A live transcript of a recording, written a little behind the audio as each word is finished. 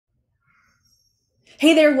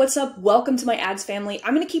Hey there, what's up? Welcome to my ads family.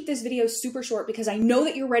 I'm going to keep this video super short because I know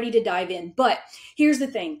that you're ready to dive in. But here's the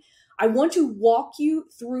thing. I want to walk you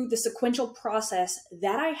through the sequential process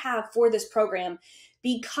that I have for this program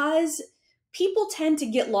because people tend to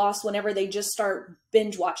get lost whenever they just start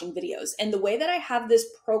binge watching videos. And the way that I have this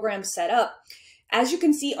program set up, as you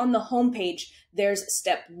can see on the homepage, there's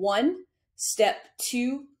step 1, step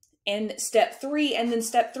 2, and step 3, and then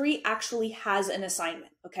step 3 actually has an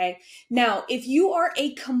assignment, okay? Now, if you are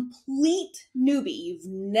a complete newbie, you've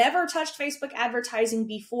never touched Facebook advertising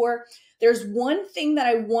before, there's one thing that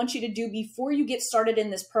I want you to do before you get started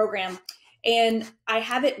in this program, and I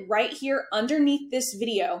have it right here underneath this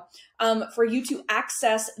video for you to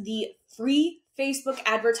access the free Facebook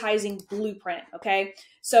advertising blueprint, okay?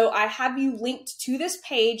 So I have you linked to this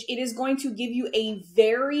page. It is going to give you a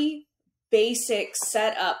very basic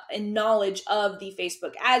setup and knowledge of the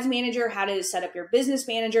Facebook Ads Manager, how to set up your business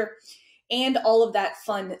manager, and all of that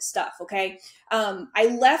fun stuff, okay?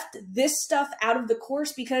 I left this stuff out of the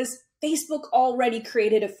course because Facebook already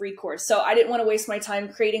created a free course. So I didn't want to waste my time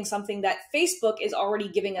creating something that Facebook is already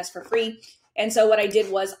giving us for free. And so what I did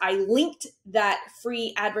was I linked that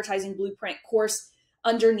free advertising blueprint course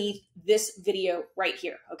underneath this video right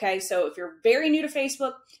here, okay? So if you're very new to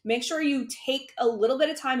Facebook, make sure you take a little bit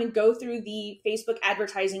of time and go through the Facebook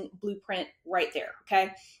advertising blueprint right there,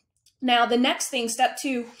 okay? Now, the next thing, step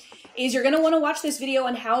 2, is you're gonna wanna watch this video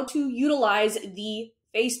on how to utilize the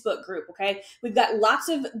Facebook group, okay? We've got lots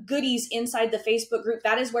of goodies inside the Facebook group.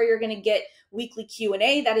 That is where you're gonna get weekly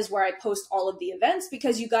Q&A. That is where I post all of the events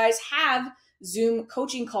because you guys have Zoom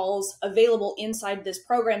coaching calls available inside this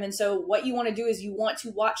program. And so what you want to do is you want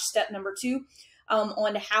to watch step number 2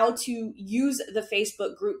 on how to use the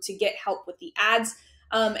Facebook group to get help with the ads.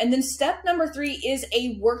 And then step number 3 is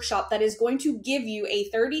a workshop that is going to give you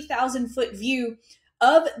a 30,000 foot view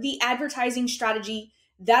of the advertising strategy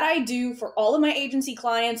that I do for all of my agency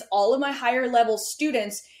clients, all of my higher level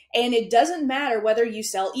students. And it doesn't matter whether you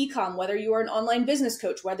sell e-com, whether you are an online business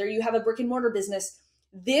coach, whether you have a brick and mortar business,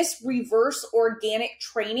 this reverse organic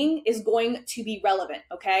training is going to be relevant,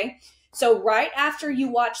 okay? So right after you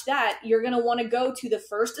watch that, you're gonna wanna go to the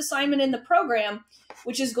first assignment in the program,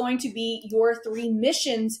 which is going to be your 3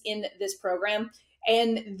 missions in this program.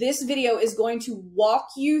 And this video is going to walk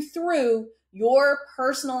you through your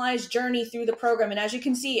personalized journey through the program. And as you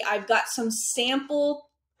can see, I've got some sample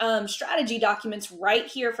strategy documents right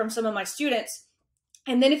here from some of my students.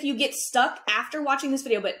 And then if you get stuck after watching this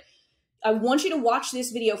video, but I want you to watch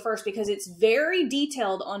this video first because it's very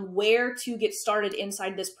detailed on where to get started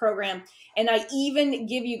inside this program. And I even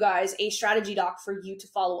give you guys a strategy doc for you to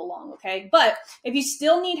follow along, okay? But if you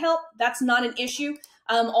still need help, that's not an issue.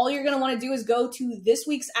 All you're gonna wanna do is go to this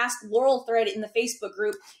week's Ask Laurel thread in the Facebook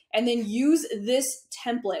group and then use this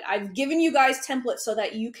template. I've given you guys templates so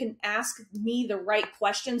that you can ask me the right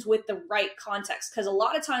questions with the right context, because a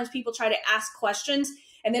lot of times people try to ask questions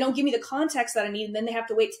and they don't give me the context that I need, and then they have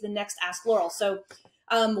to wait to the next Ask Laurel. So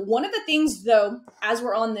one of the things, though, as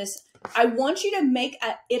we're on this, I want you to make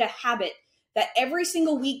it a habit that every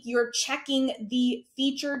single week you're checking the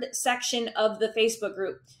featured section of the Facebook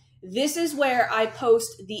group. This is where I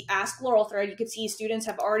post the Ask Laurel thread. You can see students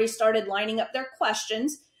have already started lining up their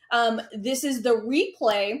questions. This is the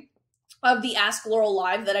replay of the Ask Laurel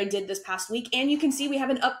Live that I did this past week, and you can see we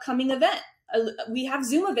have an upcoming event. We have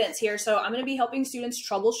Zoom events here, so I'm going to be helping students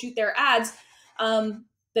troubleshoot their ads. The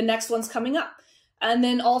next one's coming up. And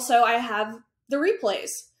then also I have the replays.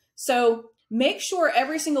 So make sure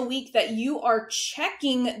every single week that you are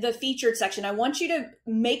checking the featured section. I want you to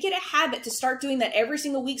make it a habit to start doing that every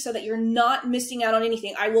single week so that you're not missing out on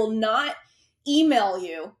anything. I will not email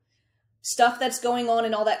you stuff that's going on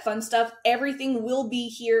and all that fun stuff. Everything will be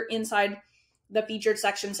here inside the featured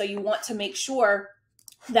section, so you want to make sure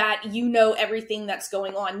that you know everything that's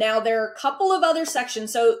going on. Now, there are a couple of other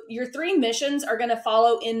sections. So your 3 missions are going to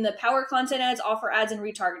follow in the power content ads, offer ads, and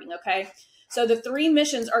retargeting, okay? So the 3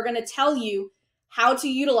 missions are going to tell you how to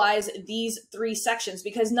utilize these 3 sections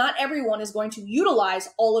because not everyone is going to utilize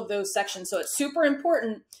all of those sections. So it's super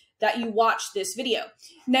important that you watch this video.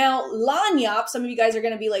 Now, lagniappe, some of you guys are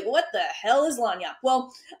gonna be like, what the hell is lagniappe?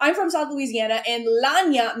 Well, I'm from South Louisiana, and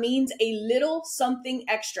lagniappe means a little something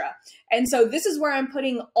extra. And so this is where I'm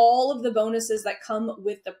putting all of the bonuses that come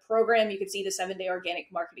with the program. You can see the 7-day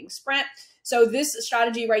organic marketing sprint. So this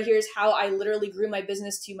strategy right here is how I literally grew my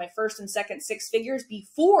business to my first and second 6 figures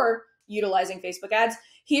before utilizing Facebook ads.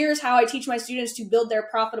 Here's how I teach my students to build their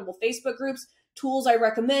profitable Facebook groups. Tools I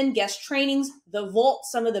recommend, guest trainings, the Vault,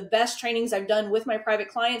 some of the best trainings I've done with my private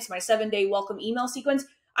clients, my 7-day welcome email sequence.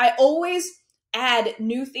 I always add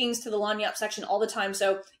new things to the Lagniappe section all the time.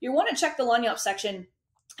 So you want to check the Lagniappe section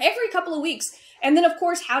every couple of weeks. And then, of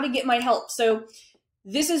course, how to get my help. So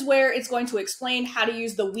this is where it's going to explain how to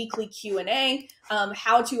use the weekly Q&A,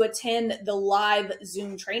 how to attend the live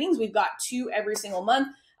Zoom trainings. We've got 2 every single month.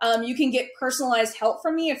 You can get personalized help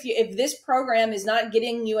from me. If this program is not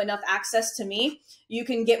getting you enough access to me, you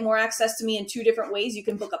can get more access to me in 2 different ways. You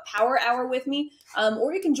can book a power hour with me,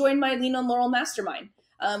 or you can join my Lean on Laurel Mastermind,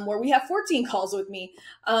 where we have 14 calls with me.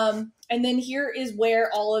 And then here is where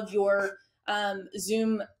all of your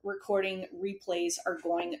Zoom recording replays are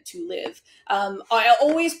going to live. I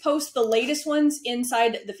always post the latest ones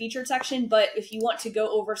inside the featured section, but if you want to go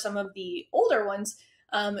over some of the older ones,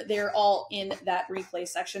 they're all in that replay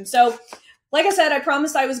section. So like I said, I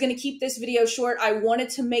promised I was going to keep this video short. I wanted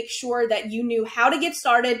to make sure that you knew how to get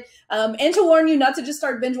started, and to warn you not to just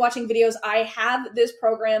start binge watching videos. I have this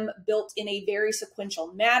program built in a very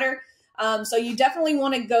sequential manner. So you definitely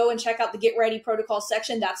want to go and check out the Get Ready Protocol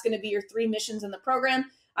section. That's going to be your 3 missions in the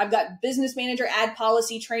program. I've got business manager ad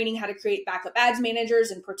policy training, how to create backup ads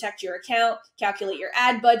managers and protect your account, calculate your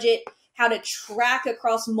ad budget, how to track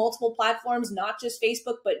across multiple platforms, not just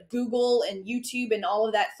Facebook, but Google and YouTube and all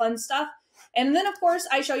of that fun stuff. And then, of course,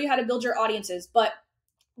 I show you how to build your audiences. But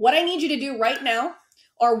what I need you to do right now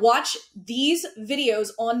are watch these videos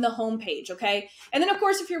on the homepage, okay? And then, of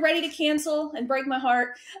course, if you're ready to cancel and break my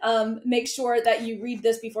heart, make sure that you read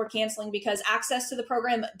this before canceling, because access to the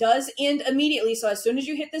program does end immediately. So as soon as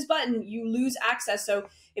you hit this button, you lose access. So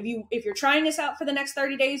if you're trying this out for the next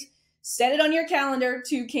 30 days, set it on your calendar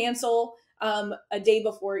to cancel a day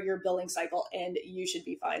before your billing cycle, and you should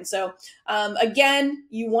be fine. So again,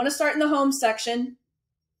 you want to start in the home section.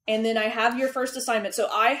 And then I have your first assignment. So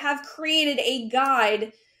I have created a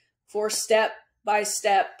guide for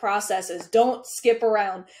step-by-step processes. Don't skip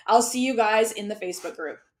around. I'll see you guys in the Facebook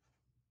group.